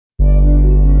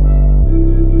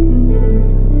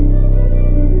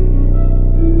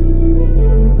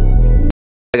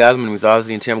guys, my name is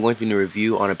HeyOzzy, and today I'm going to be doing a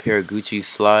review on a pair of Gucci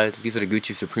slides. These are the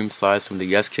Gucci Supreme slides from the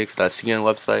yeskicks.cn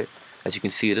website. As you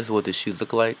can see, this is what the shoes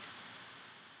look like.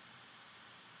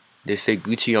 They say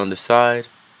Gucci on the side,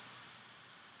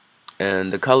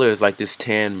 and the color is like this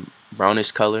tan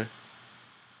brownish color.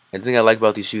 And the thing I like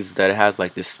about these shoes is that it has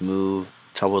like this smooth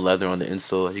tumbled leather on the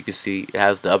insole. As you can see, it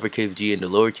has the uppercase G and the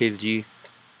lowercase G,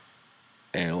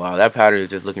 and wow, that pattern is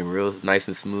just looking real nice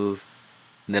and smooth.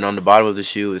 And then on the bottom of the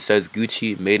shoe, it says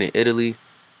Gucci, made in Italy.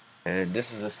 And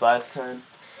this is a size 10,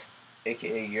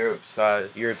 aka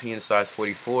European size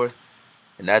 44.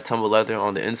 And that tumble leather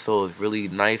on the insole is really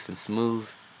nice and smooth.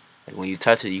 Like when you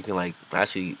touch it, you can like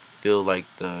actually feel like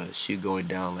the shoe going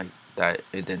down, like that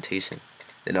indentation.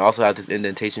 Then it also has this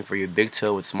indentation for your big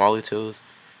toe and smaller toes,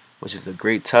 which is a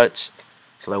great touch.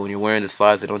 So like when you're wearing the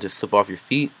slides, they don't just slip off your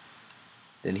feet.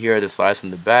 Then here are the slides from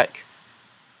the back.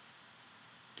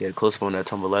 Get a close up on that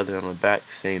tumble leather on the back,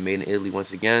 saying made in Italy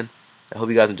once again. I hope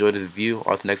you guys enjoyed this review.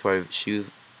 On to the next part of shoes,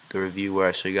 the review where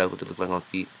I show you guys what they look like on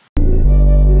feet.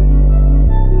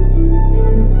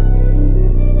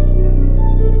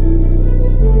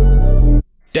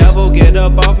 Devil, get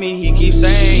up off me, he keeps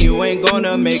saying you ain't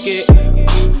gonna make it.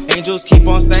 Angels keep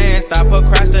on saying stop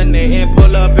procrastinating,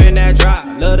 pull up in that drop.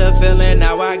 Love the feeling,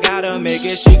 now I gotta make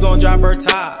it. She gon' drop her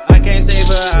top, I can't save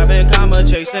her, I've been comma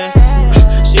chasing.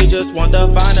 She just want the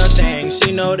finer things,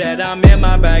 she know that I'm in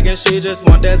my bag, and she just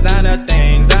want designer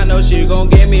things. I know she gon'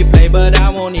 give me play, but I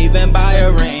won't even buy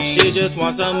a ring. She just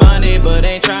want some money, but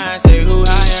ain't trying to say who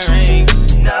hiring.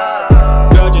 No.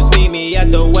 Girl, just meet me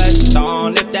at the West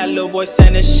on. If that little boy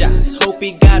sending shots, hope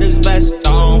he got his vest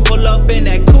on. Pull up in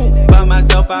that coupe, by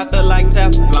myself I feel like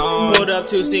Teflon. Pulled up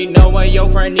to see no one, your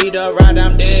friend need a ride,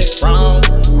 I'm dead wrong.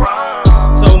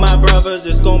 So my brothers,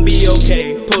 it's gon' be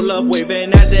okay. Pull up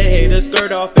waving at the haters,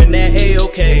 skirt off in that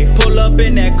hey-okay. Pull up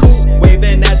in that coupe,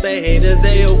 waving at the haters,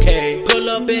 hey-okay. Pull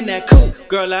up in that coupe,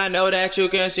 girl, I know that you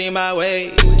can see my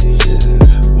ways.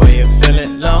 When you're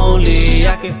feeling lonely,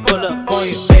 I can pull up on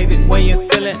you, baby. When you're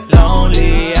feeling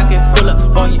lonely, I can pull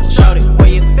up on you, shawty.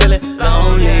 When you're feeling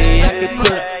lonely, I can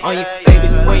pull up on you, baby.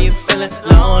 When you're feeling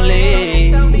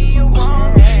lonely,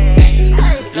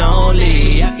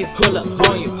 lonely, I can pull up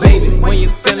on you, baby. When you're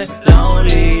feeling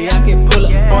lonely, I can pull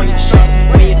up on you,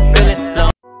 shawty. When you're feeling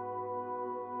lonely.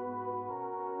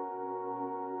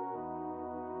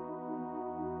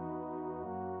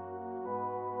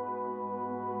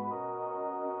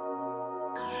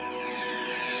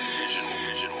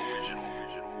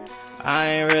 I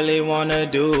ain't really wanna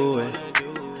do it.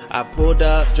 I pulled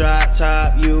up, drop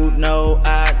top, you know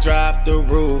I dropped the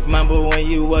roof. Remember when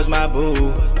you was my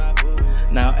boo?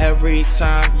 Now every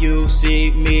time you see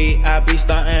me, I be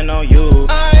stunting on you.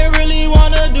 I ain't really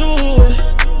wanna do it.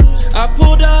 I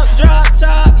pulled up, drop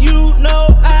top, you know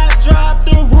I dropped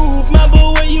the roof.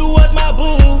 Remember when you was my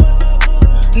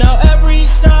boo? Now every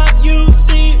time you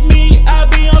see me, I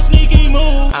be on sneaky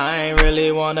move. I ain't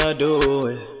really wanna do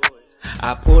it.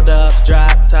 I pulled up,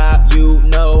 drop top, you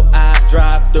know I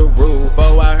dropped the roof.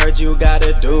 Oh, I heard you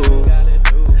gotta do.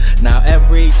 Now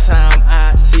every time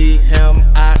I see him,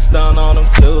 I stun on him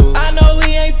too. I know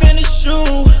he ain't finished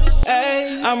true.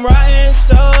 Ay, I'm riding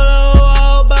solo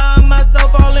all by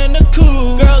myself, all in the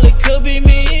coupe. Girl, it could be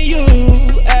me and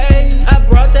you. Ay, I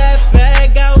brought that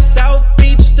bag out South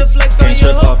Beach to flex on you.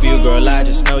 Can't trip off you, girl, I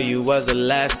just know you was a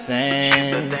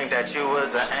lesson. To think that you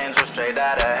was an angel straight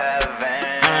out of heaven.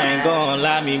 I ain't gonna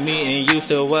lie, me meeting you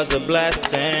still was a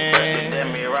blessing. But you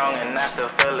did me wrong and I still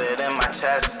feel it in my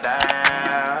chest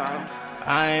down.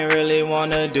 I ain't really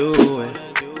wanna do it.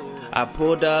 I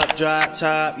pulled up, drop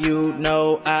top, you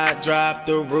know I dropped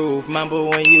the roof. Remember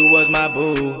when you was my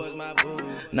boo?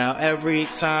 Now every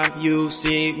time you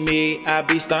see me, I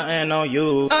be stunting on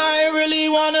you. I ain't really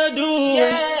wanna do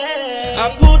it. I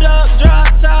pulled up,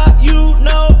 drop top, you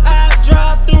know I